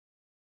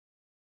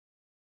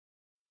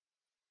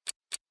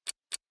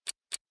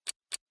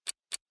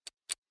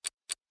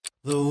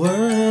The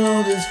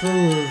world is full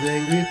of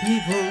angry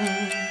people.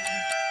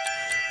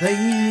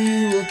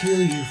 They will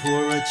kill you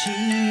for a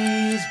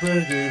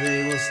cheeseburger.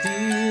 They will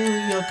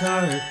steal your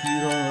car if you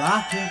don't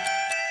lock it.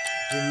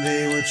 And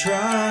they will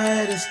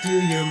try to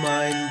steal your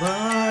mind,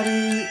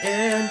 body,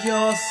 and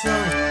your soul.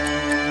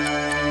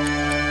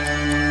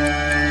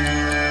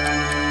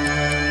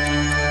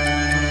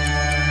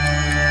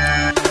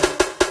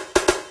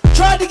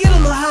 Tried to get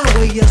on the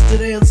highway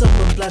yesterday and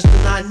someone flashed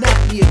an eye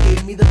nappy and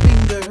gave me the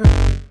finger.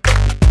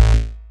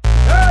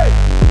 Hey!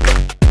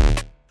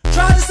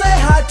 Tried to say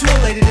hi to a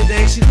lady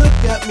today. She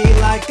looked at me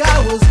like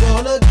I was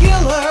gonna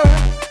kill her.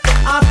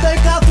 I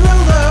think I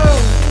thrilled her.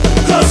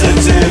 'Cause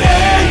it's an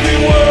angry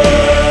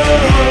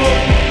world.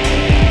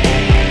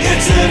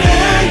 It's an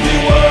angry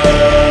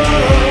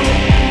world.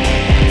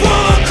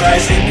 Full of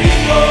crazy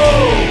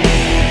people.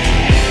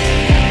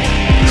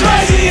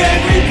 Crazy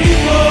angry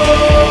people.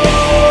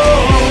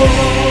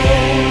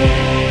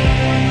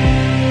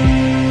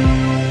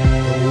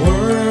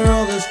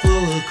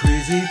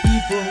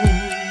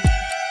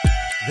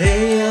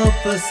 They'll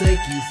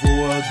forsake you for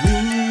a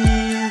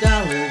green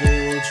dollar. They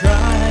will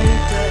try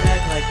to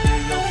act like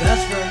they're your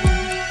best friend.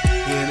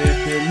 And if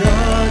they're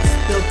nuts,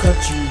 they'll cut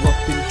you up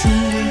into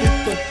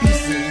little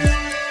pieces.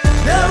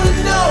 Never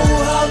know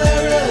how they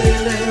really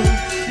live.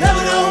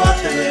 Never know what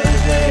they really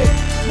think.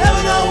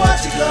 Never know what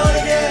you're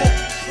gonna get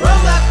from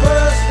that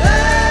person.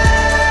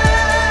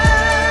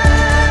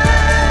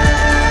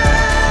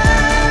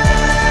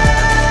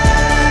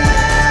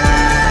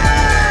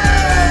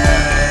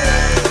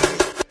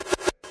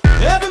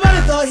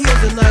 He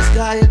was a nice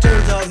guy, it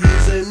turns out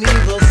he's an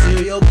evil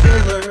serial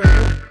killer.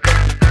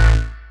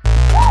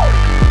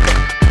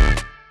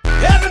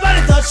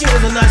 Everybody thought she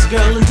was a nice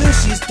girl until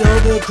she stole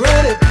the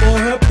credit for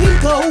her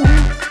pinko.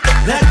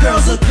 That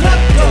girl's a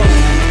klepto.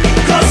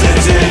 'Cause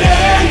it's an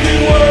angry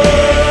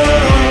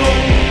world.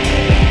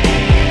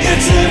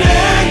 It's an angry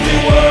world.